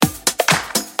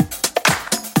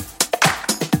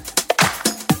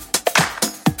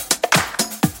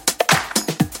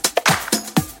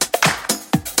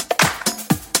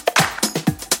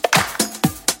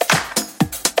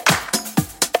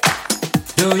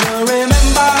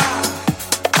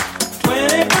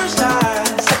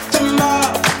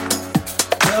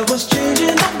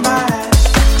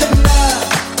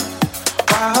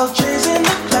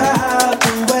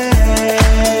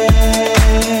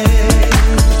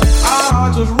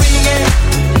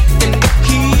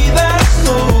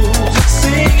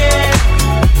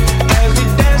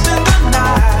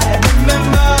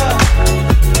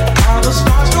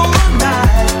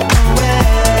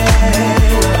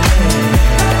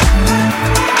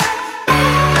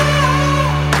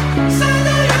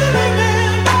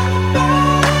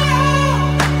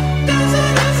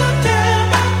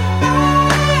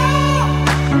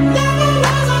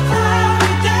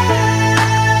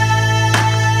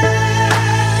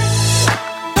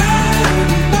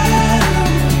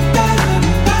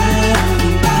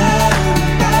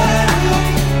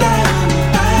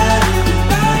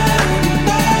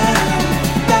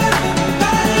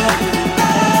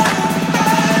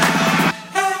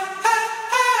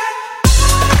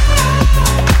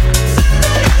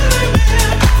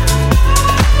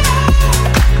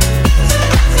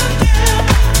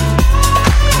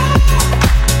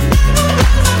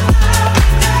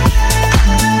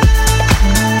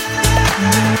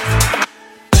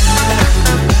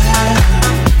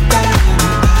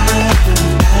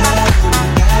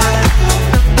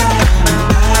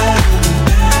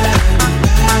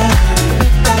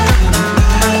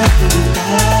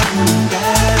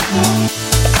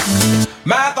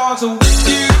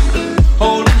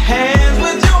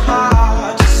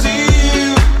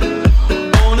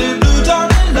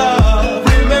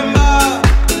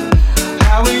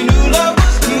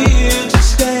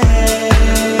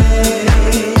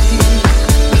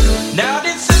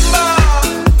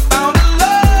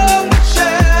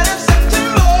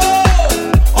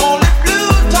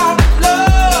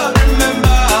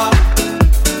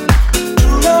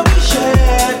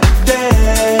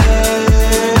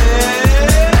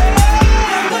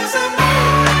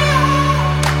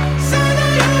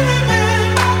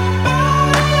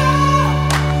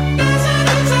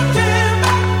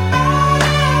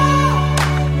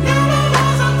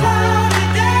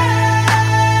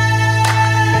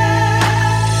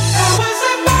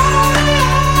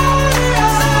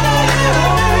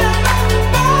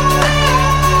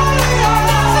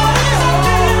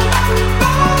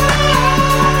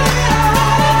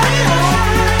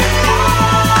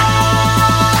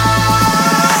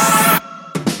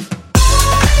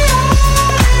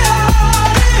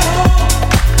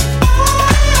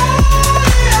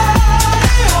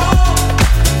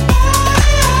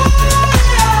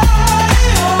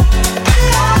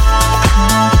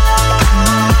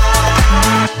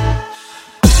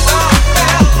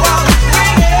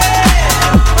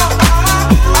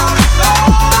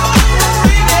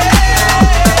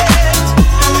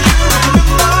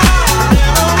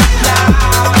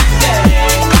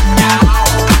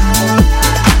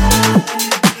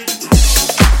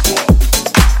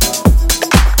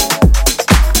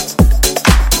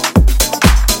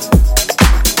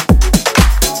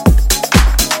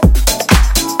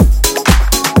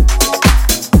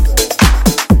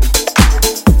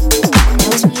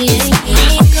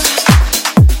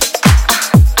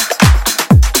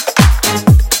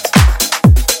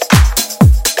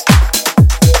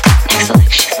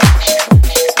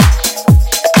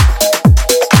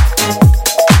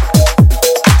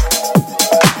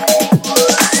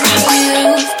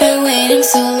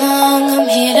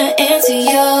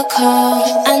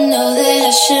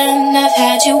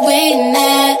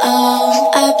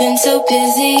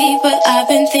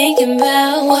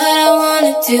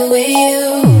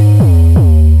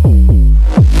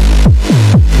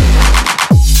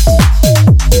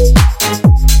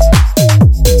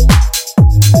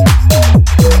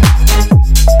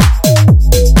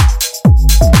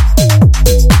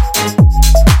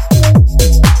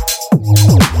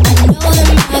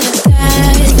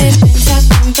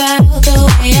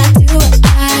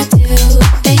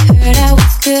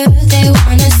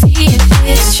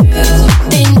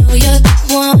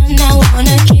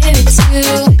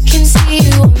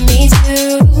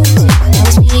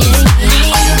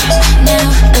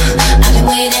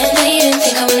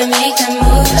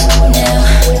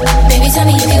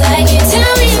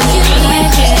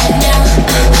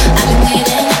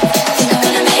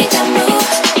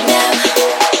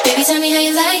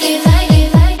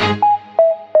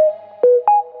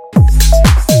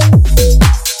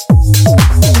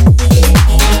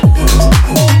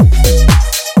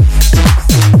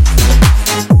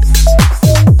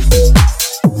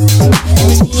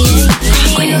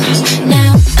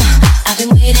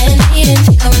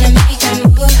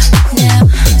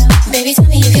Baby, tell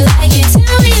me if you like it,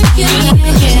 tell me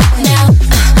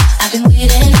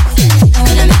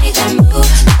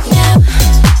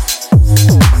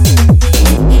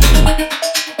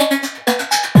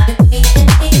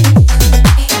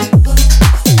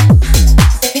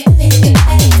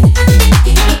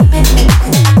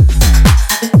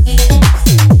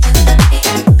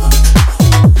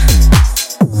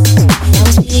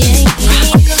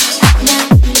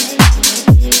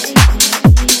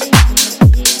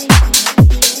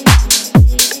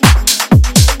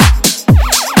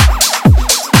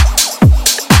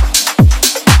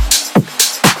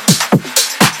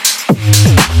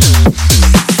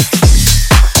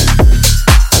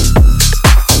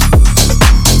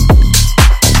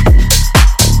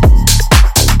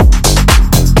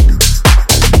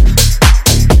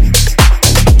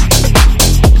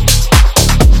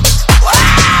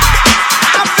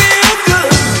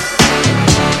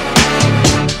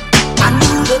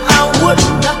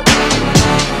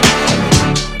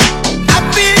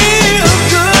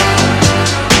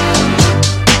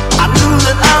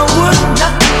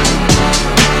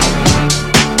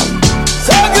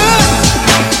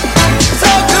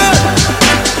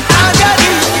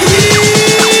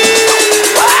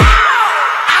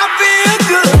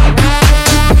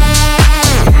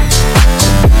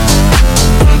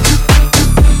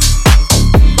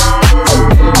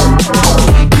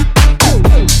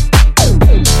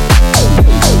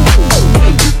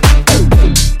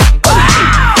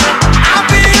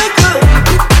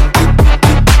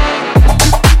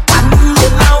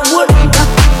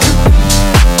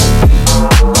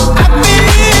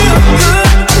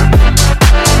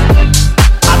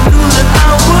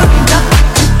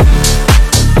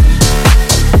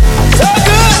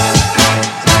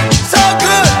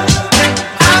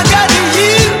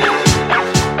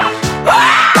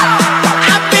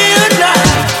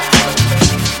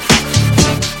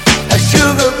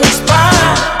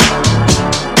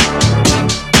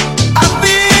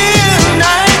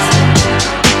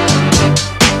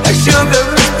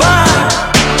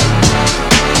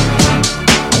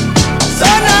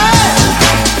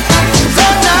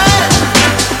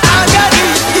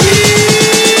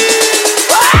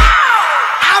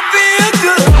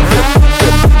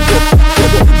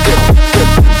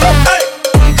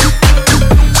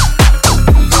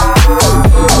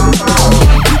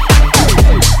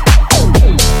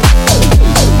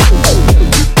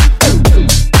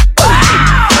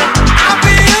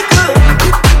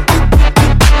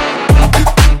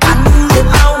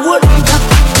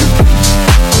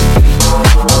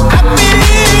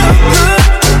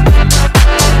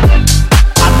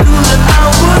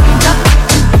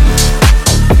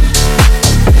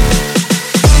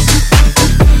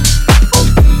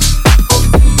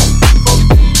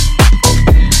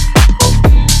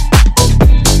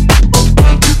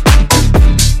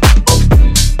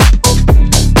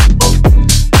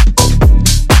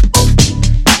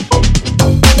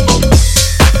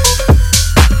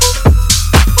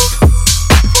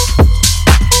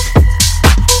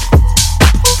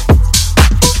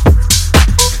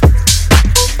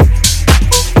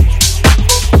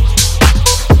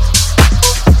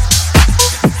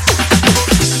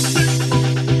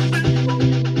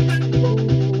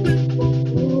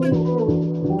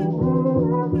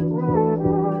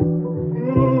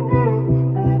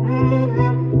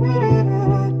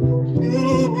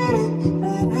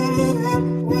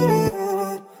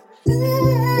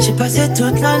Passé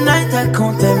toute la night à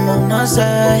compter mon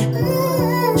oseille.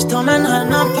 Je t'emmènerai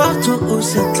n'importe où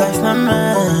cette life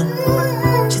m'amène.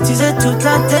 J'utilisais toute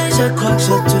la tête, je crois que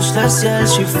je touche le ciel. Je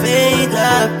suis fade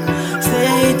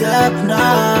up now.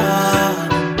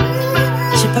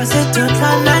 J'ai passé toute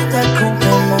la night à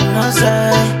compter mon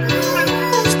oseille.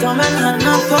 Je t'emmènerai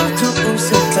n'importe où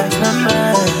cette life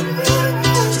m'amène.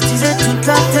 J'utilisais toute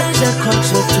la tête, je crois que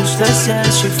je touche le ciel.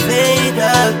 Je suis fade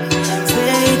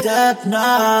up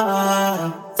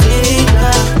now. Fade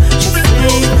up, je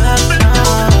fade up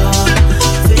now.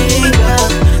 Fade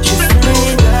up, je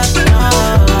fade up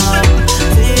now.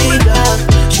 Fade up,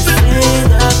 je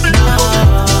fade up now.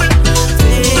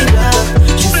 Fade up,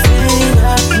 je fade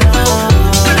up now.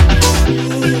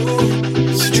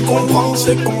 Si tu comprends,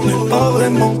 c'est qu'on n'est pas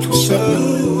vraiment tout seul.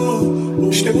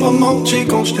 Je t'ai pas menti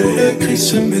quand je t'ai écrit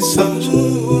ce message.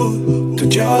 Te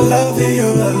dire I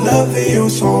love you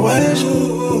sans wesh.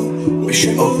 Mais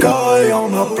j'suis au cas et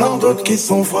y'en a plein d'autres qui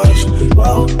sont fraîches.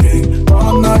 Walking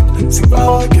all night, c'est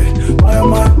pas ok.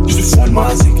 J'fais ça le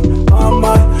musique,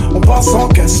 on passe en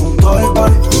caisse, on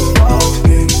drive-by.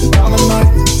 Walking all night,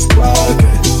 c'est pas ok.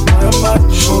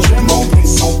 J'ai changé mon prix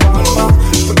sans palma.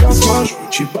 J'me casse moi, j'veux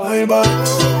t'y bye bye.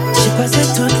 J'ai passé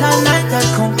toute la night à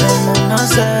compter mon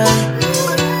oseille.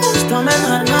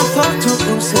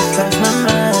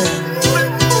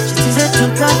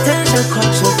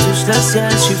 le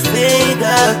ciel, j'suis fade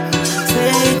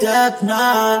up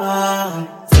now.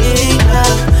 Fade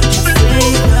up, j'suis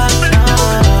fade up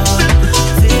now.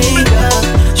 Fade up,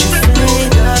 j'suis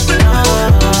fade up now.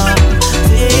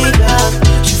 Fade up,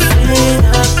 j'suis fade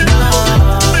up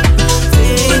now.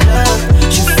 Fade up,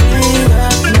 j'suis fade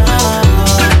up now.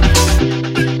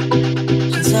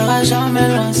 Je ne serai jamais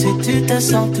loin si tu te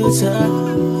sens toute seule.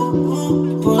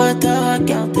 Je pourrais te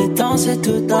regarder danser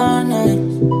tout donner.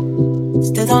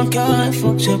 Si t'es dans le cœur, il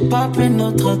faut que je pape une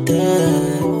autre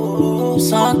tête.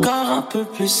 C'est encore un peu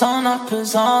plus en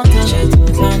apesanteur. J'ai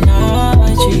toute la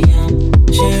night,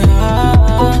 j'ai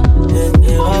hâte de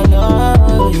dire I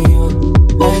love you,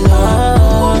 I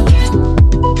love you.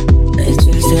 Et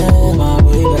tu sais ma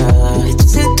baby, et tu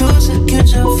sais tout ce que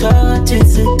je fais, tu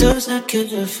sais tout ce que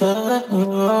je fais.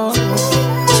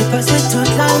 J'ai passé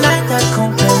toute la night à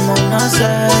compter mon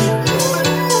oseille.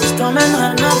 J't'emmènerai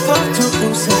n'importe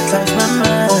où cette life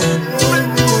m'amène.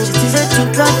 J'utilisais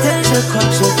toute la tête, je crois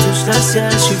que je touche le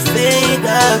ciel. J'suis fade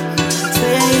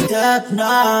up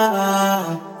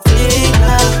now. Fade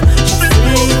up, j'suis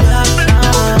fade up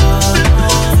now.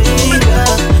 Fade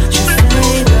up, j'suis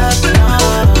fade up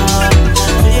now.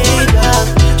 Fade up,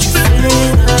 j'suis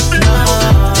fade up now.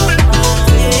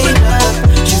 Fade up,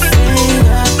 j'suis fade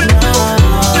up now.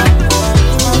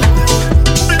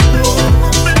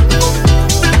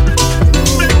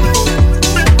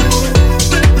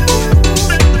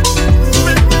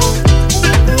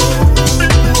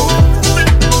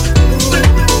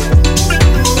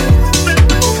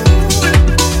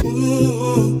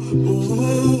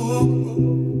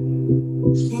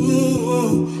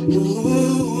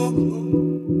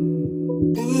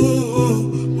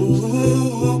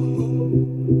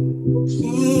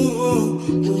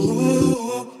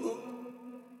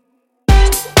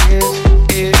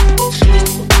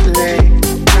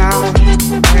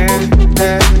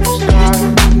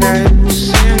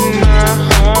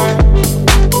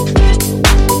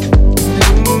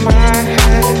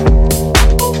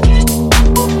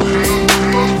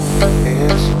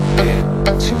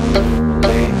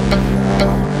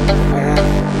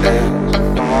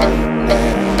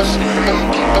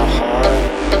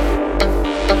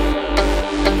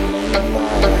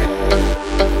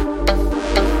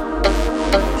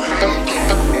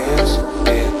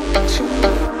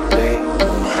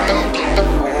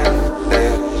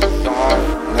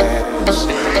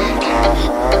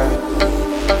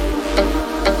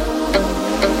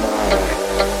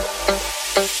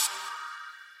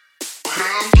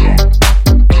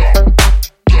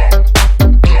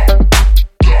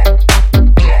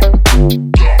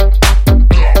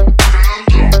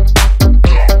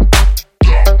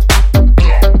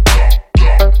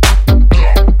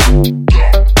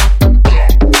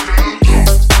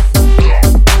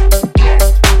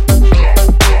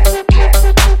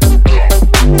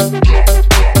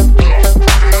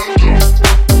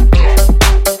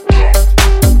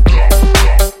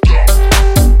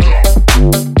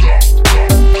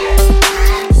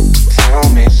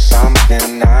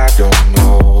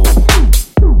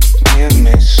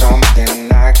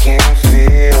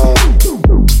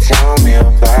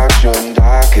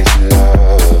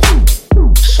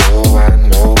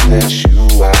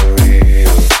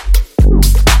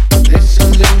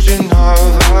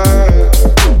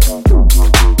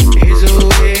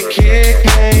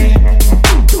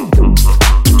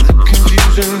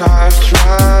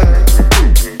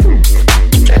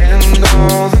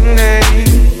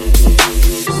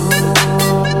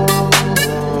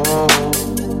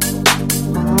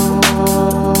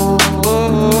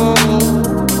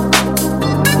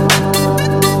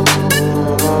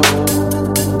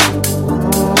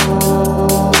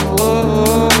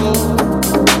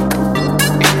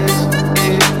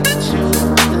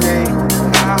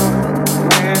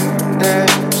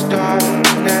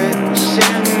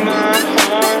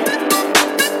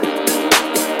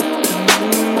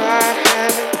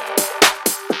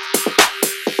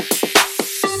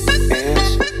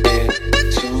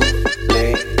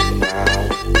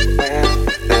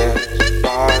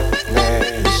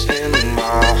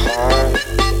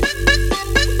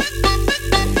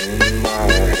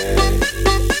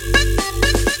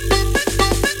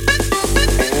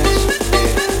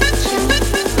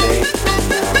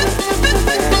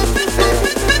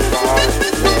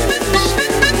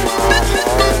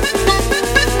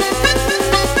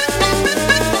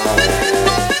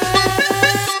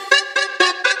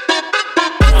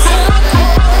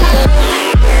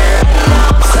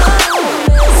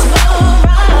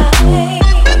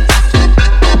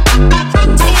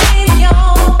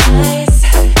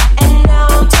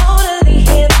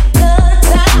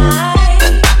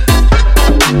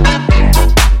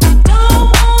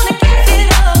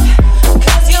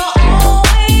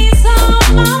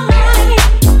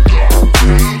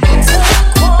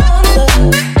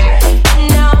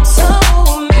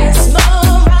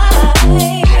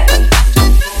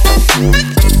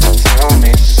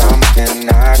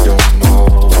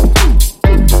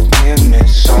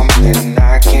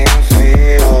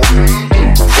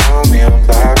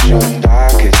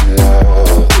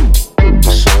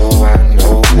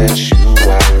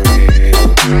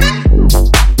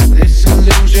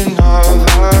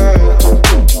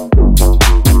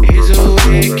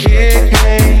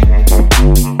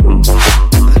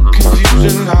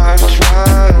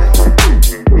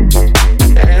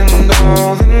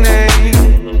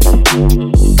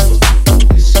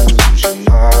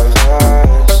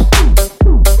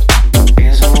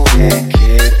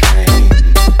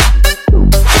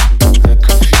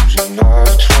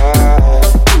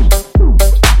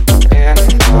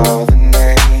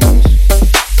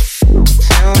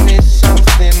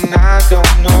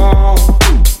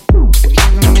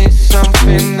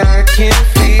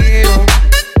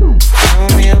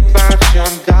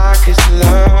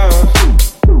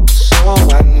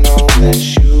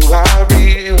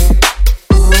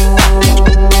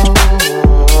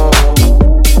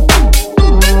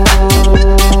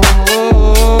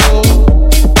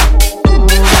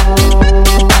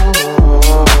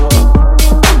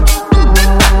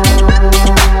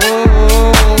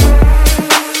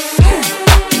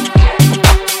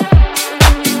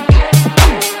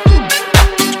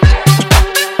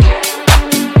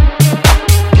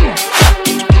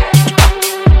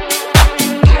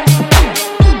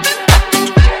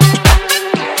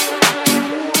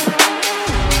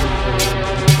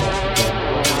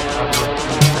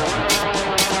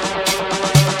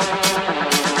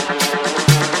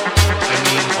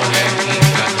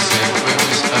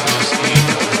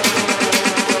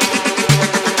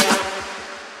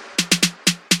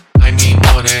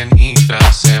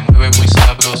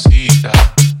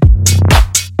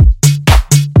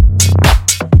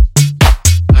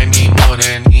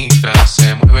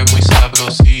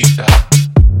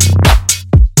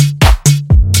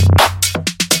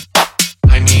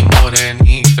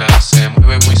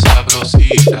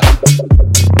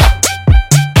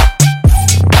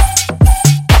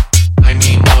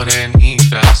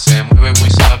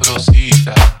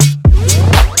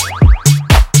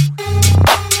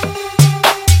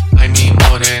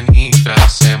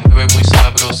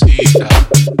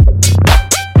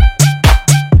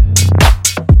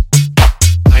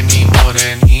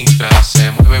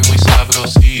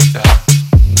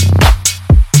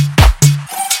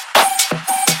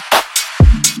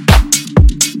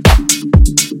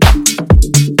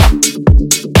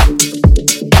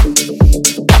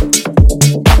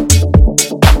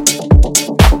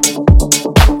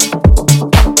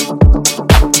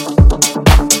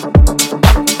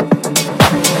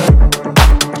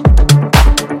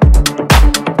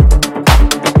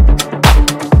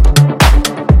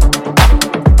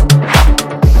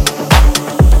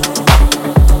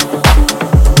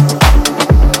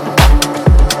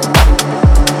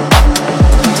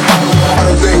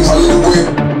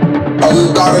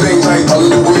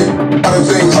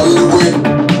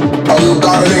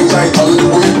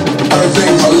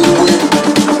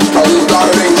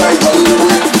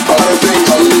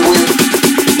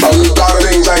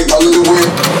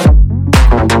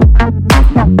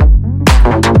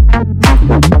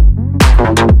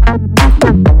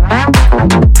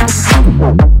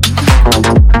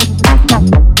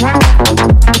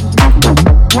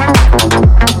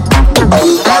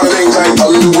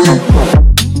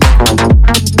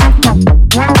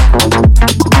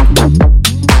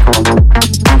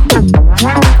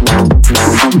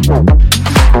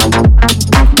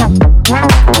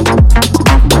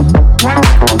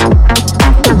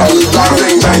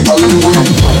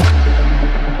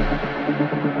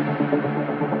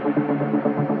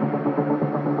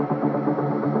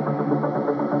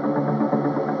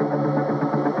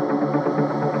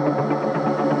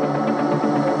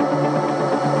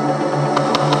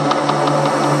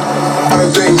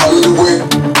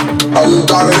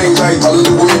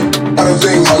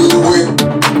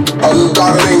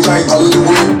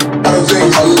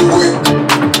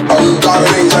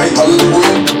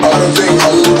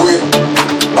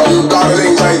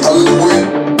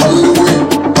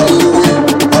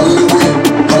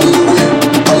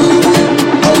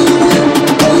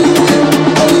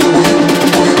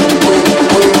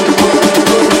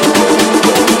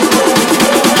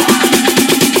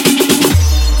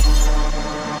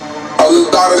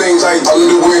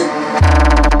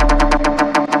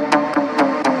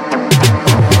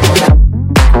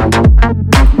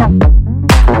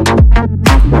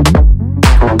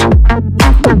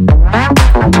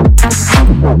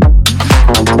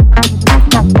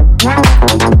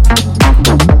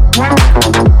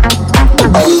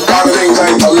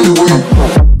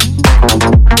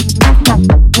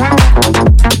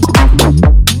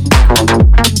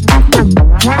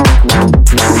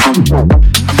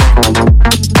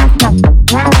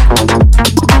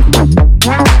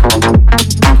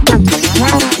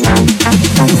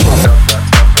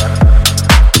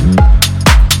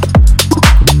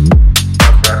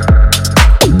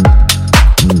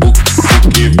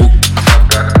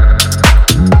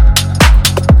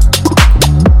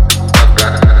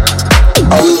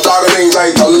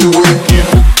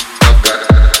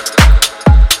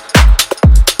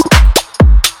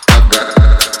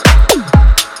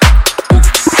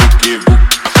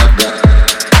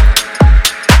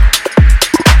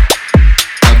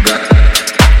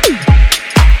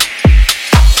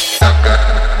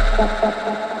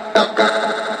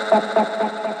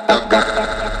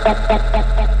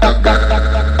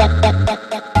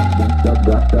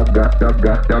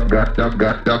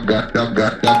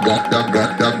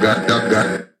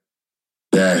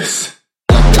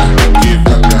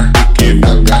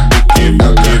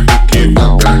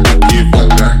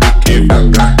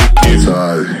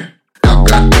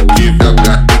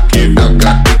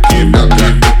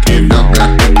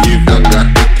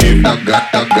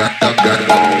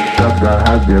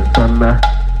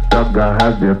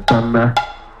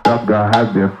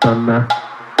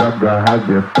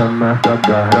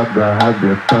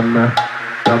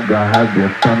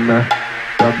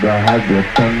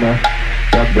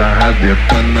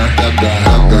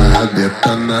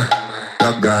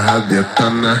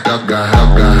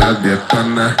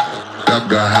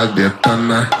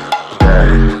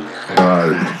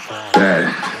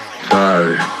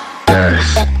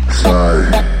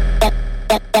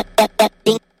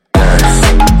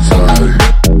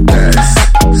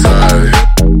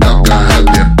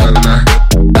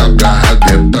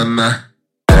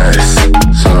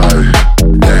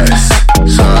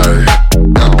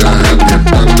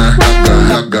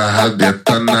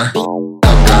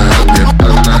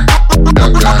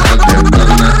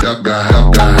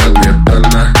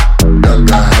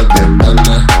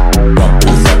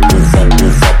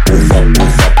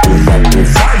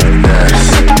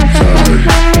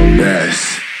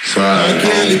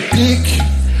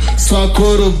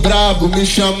 Me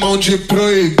chamam de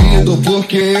proibido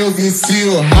porque eu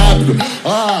vicio rápido.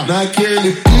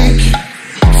 Naquele pique,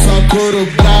 só couro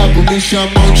brabo. Me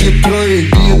chamam de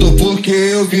proibido porque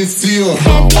eu vicio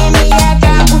rápido. Sente me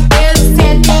acabo, eu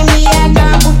sente me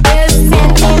acabo, eu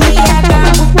sente me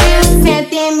acabo, eu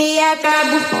sente me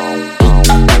acabo.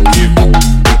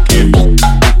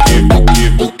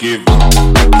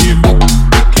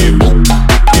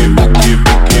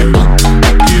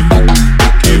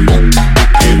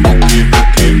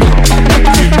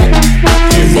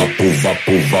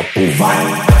 Vapo,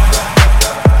 vai.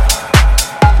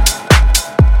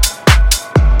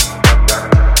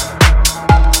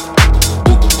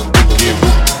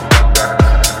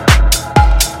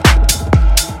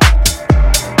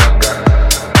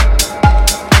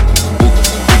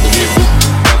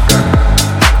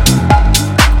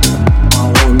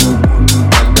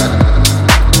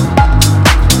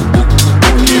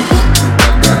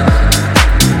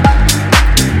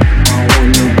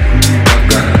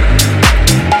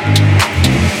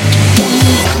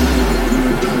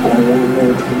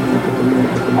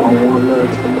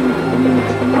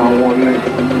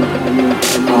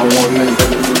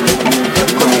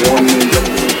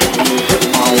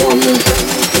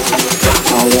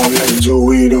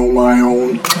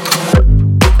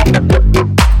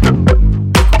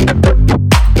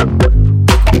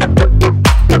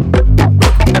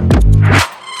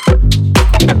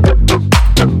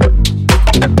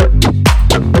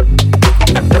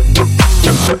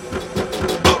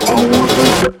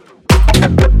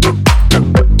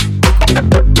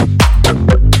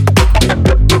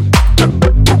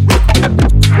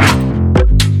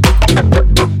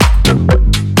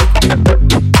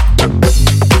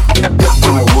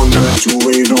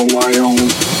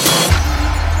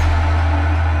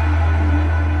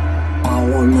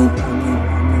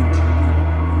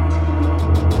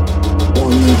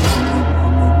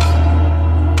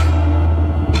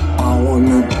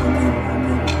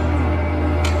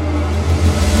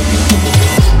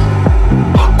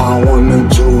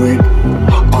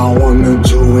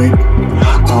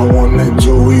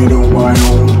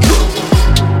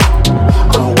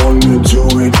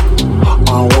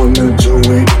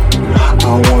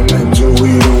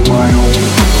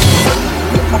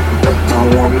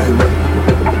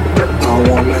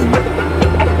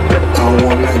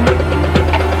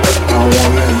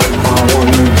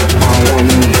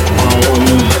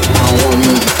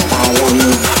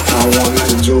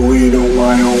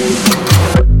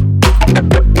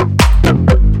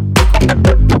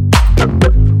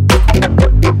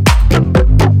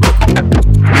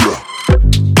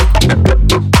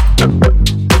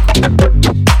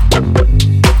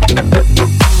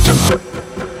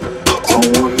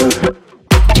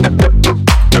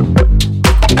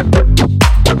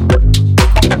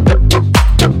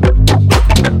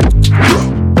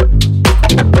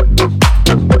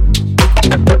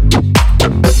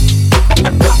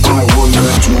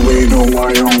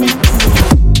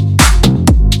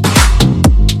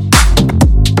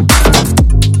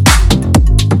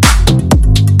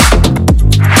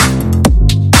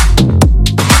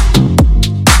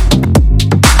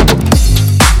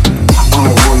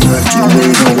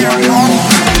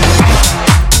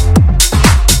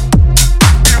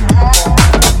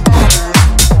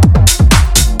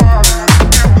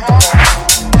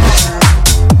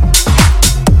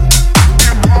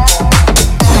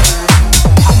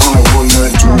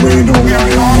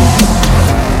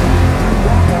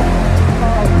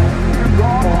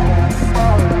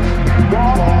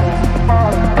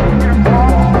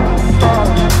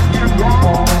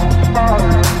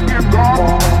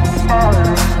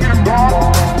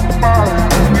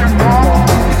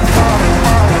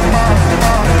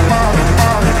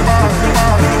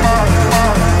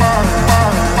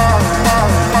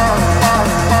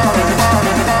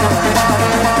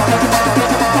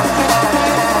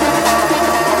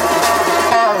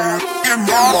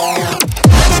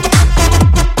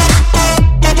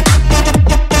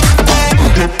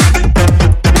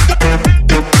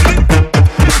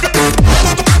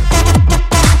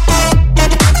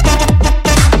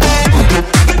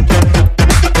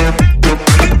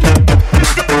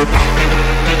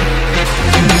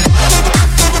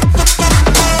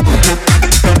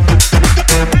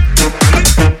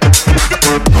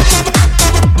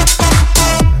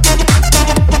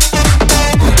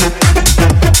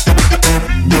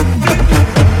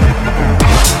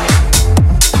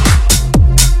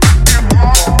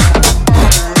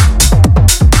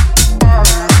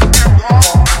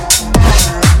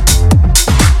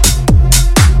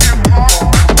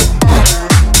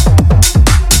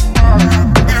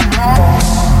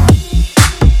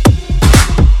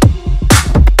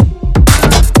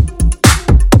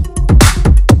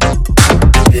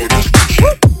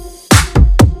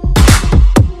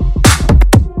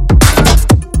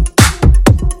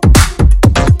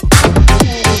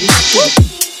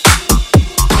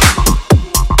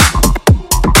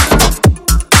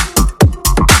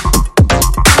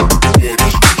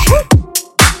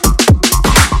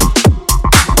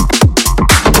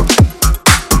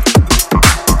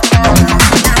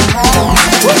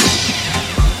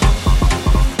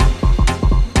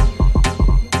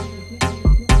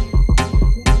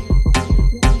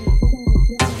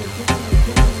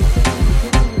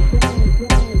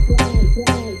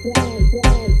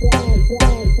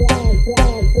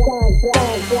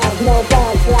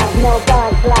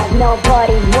 like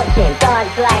nobody's watching.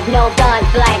 Dance like no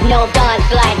dance like no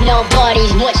dance like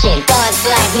nobody's watching. Dance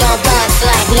like no dance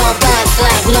like no dance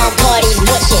like nobody's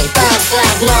watching. Dance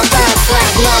like no dance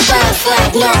like no dance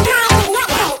like no.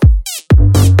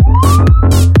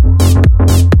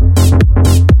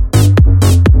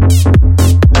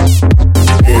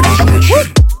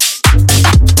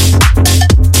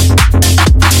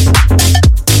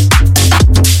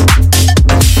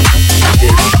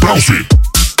 Bouncy.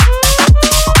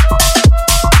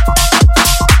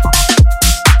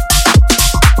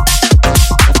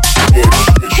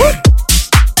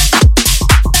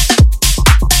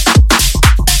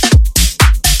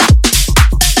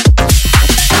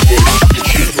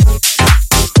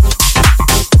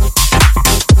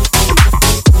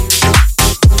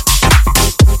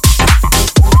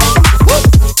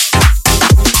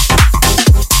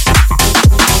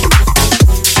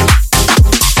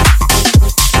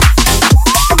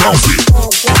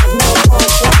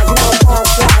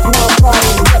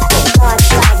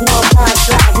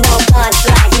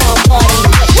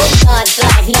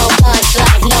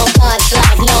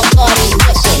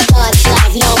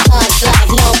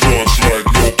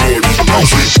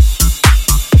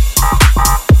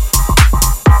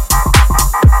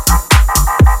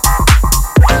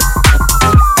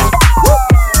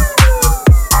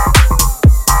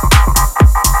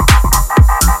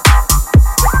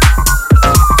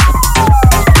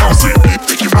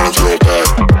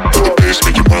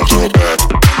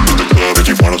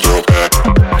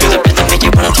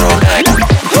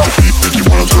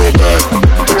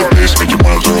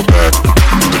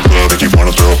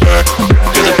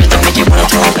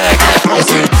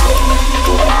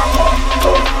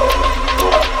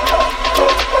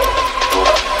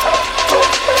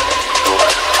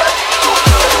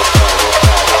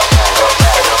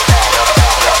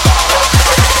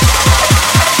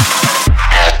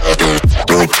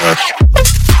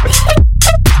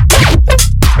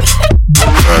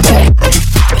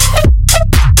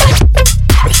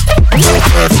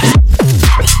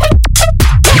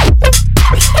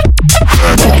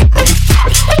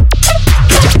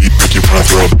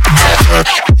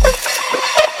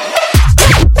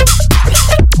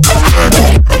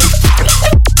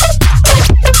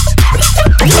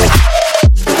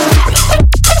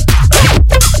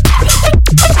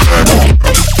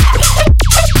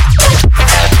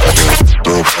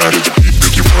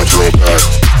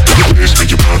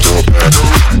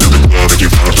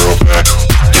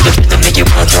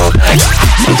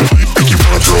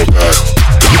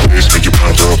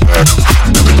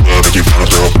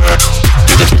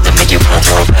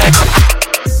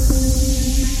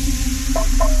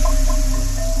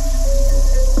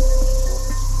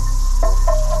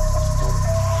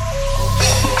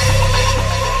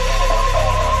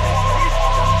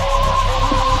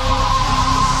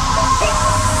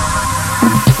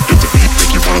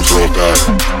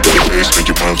 Make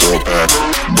you wanna throw it back.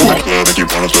 Move the club, make you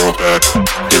wanna throw it back.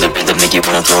 Do the beat that make you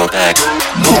wanna throw it back.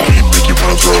 Move the beat, make you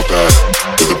wanna throw it back.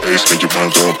 Do the bass, make you wanna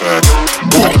throw it back.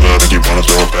 Move the club, make you wanna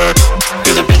throw it back.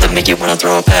 Do the beat that make you wanna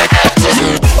throw it back.